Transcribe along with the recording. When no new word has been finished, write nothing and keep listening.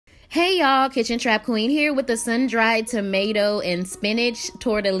Hey y'all, Kitchen Trap Queen here with the sun-dried tomato and spinach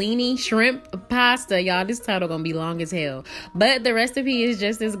tortellini shrimp pasta. Y'all, this title gonna be long as hell, but the recipe is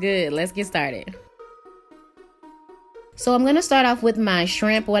just as good. Let's get started. So I'm gonna start off with my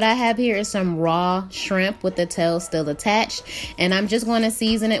shrimp. What I have here is some raw shrimp with the tail still attached, and I'm just going to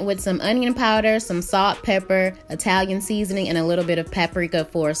season it with some onion powder, some salt, pepper, Italian seasoning, and a little bit of paprika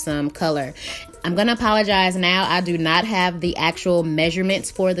for some color. I'm gonna apologize now, I do not have the actual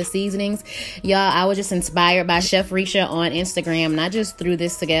measurements for the seasonings. Y'all, I was just inspired by Chef Risha on Instagram and I just threw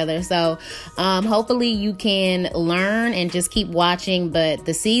this together. So hopefully you can learn and just keep watching, but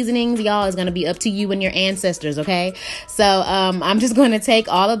the seasonings, y'all, is gonna be up to you and your ancestors, okay? So I'm just gonna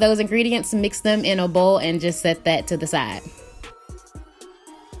take all of those ingredients, mix them in a bowl, and just set that to the side.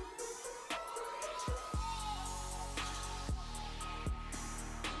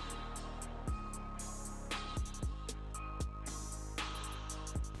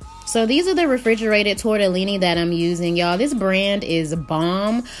 So these are the refrigerated tortellini that I'm using, y'all. This brand is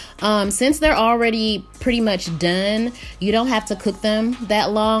bomb. Since they're already pretty much done, you don't have to cook them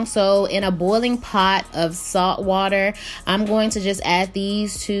that long. So in a boiling pot of salt water, I'm going to just add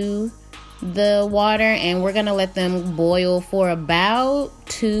these to the water and we're gonna let them boil for about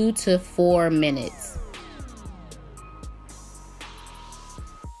 2 to 4 minutes.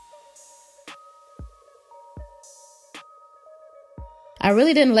 I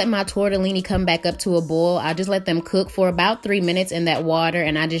really didn't let my tortellini come back up to a boil. I just let them cook for about 3 minutes in that water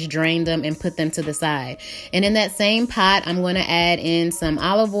and I just drained them and put them to the side. And in that same pot, I'm going to add in some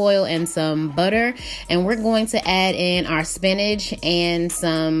olive oil and some butter, and we're going to add in our spinach and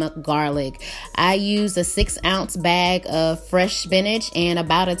some garlic. I used a 6-ounce bag of fresh spinach and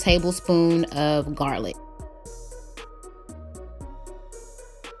about a tablespoon of garlic.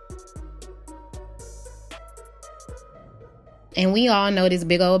 And we all know this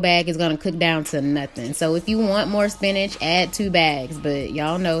big old bag is going to cook down to nothing. So if you want more spinach, add 2 bags. But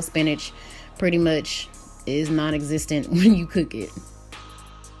y'all know spinach pretty much is non-existent when you cook it.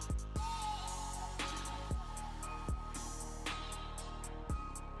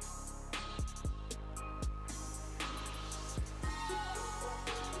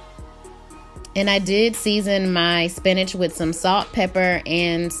 And I did season my spinach with some salt, pepper,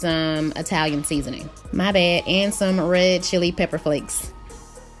 and some Italian seasoning. My bad. And some red chili pepper flakes.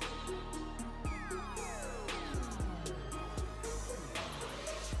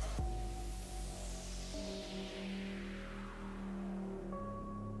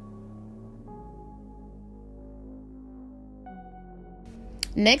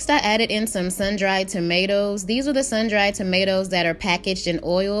 Next, I added in some sun-dried tomatoes. These are the sun-dried tomatoes that are packaged in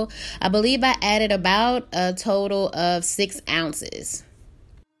oil. I believe I added about a total of 6 ounces.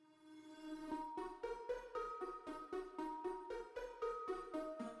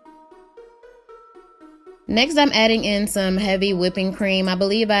 Next, I'm adding in some heavy whipping cream. I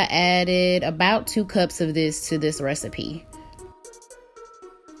believe I added about 2 cups of this to this recipe.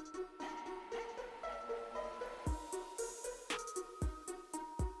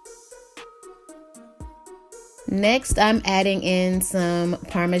 Next, I'm adding in some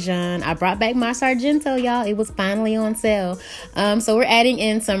Parmesan. I brought back my Sargento, y'all. It was finally on sale. So we're adding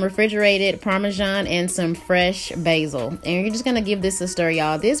in some refrigerated Parmesan and some fresh basil. And you're just gonna give this a stir,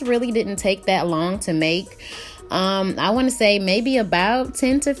 y'all. This really didn't take that long to make. I want to say maybe about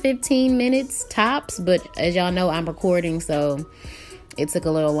 10 to 15 minutes tops, but as y'all know, I'm recording, so it took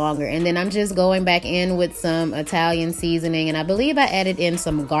a little longer. And then I'm just going back in with some Italian seasoning, and I believe I added in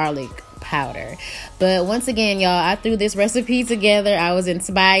some garlic powder. But once again, y'all, I threw this recipe together. I was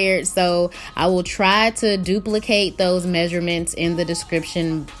inspired, so I will try to duplicate those measurements in the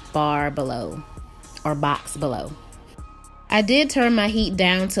description bar below, or box below. I did turn my heat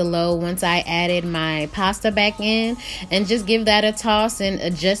down to low once I added my pasta back in, and just give that a toss and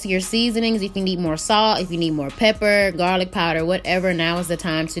adjust your seasonings. If you need more salt, if you need more pepper, garlic powder, whatever, now is the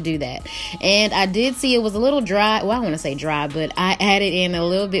time to do that. And I did see it was a little dry. Well, I want to say dry, but I added in a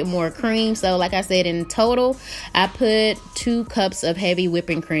little bit more cream. So like I said, in total, I put 2 cups of heavy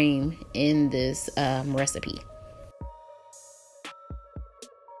whipping cream in this recipe.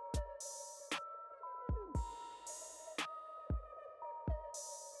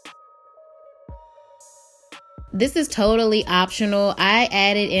 This is totally optional. I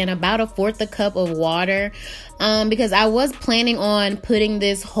added in about 1/4 cup of water because I was planning on putting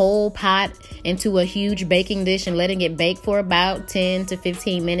this whole pot into a huge baking dish and letting it bake for about 10 to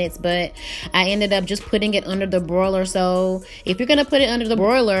 15 minutes, but I ended up just putting it under the broiler. So if you're gonna put it under the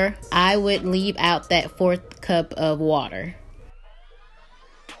broiler, I would leave out that 1/4 cup of water.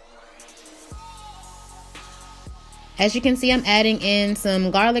 As you can see, I'm adding in some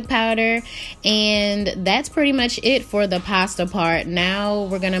garlic powder, and that's pretty much it for the pasta part. Now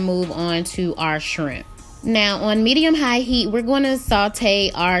we're gonna move on to our shrimp. Now on medium-high heat, we're going to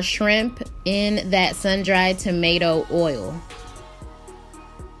saute our shrimp in that sun-dried tomato oil.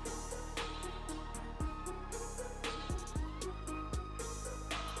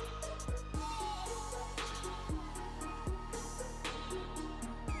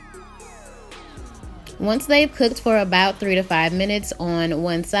 Once they've cooked for about 3 to 5 minutes on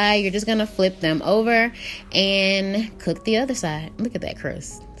one side, you're just gonna flip them over and cook the other side. Look at that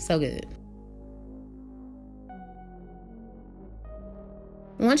crust, so good.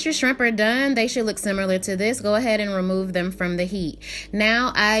 Once your shrimp are done, they should look similar to this. Go ahead and remove them from the heat.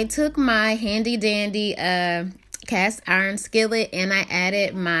 Now I took my handy dandy cast iron skillet and I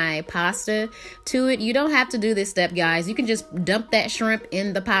added my pasta to it. You don't have to do this step, guys. You can just dump that shrimp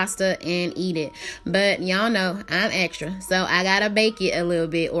in the pasta and eat it. But y'all know I'm extra, so I gotta bake it a little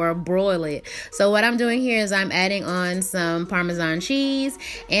bit or broil it. So what I'm doing here is I'm adding on some Parmesan cheese,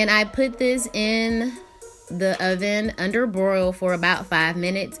 and I put this in the oven under broil for about 5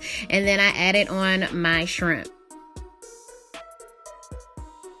 minutes, and then I added on my shrimp.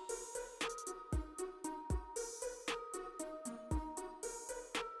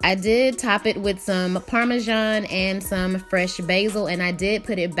 I did top it with some Parmesan and some fresh basil, and I did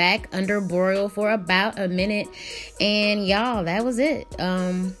put it back under broil for about a minute, and y'all, that was it.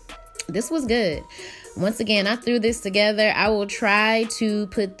 This was good. Once again, I threw this together. I will try to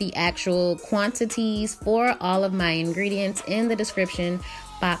put the actual quantities for all of my ingredients in the description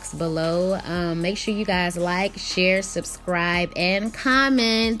box below. Make sure you guys like, share, subscribe, and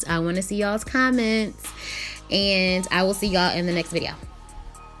comment. I want to see y'all's comments, and I will see y'all in the next video.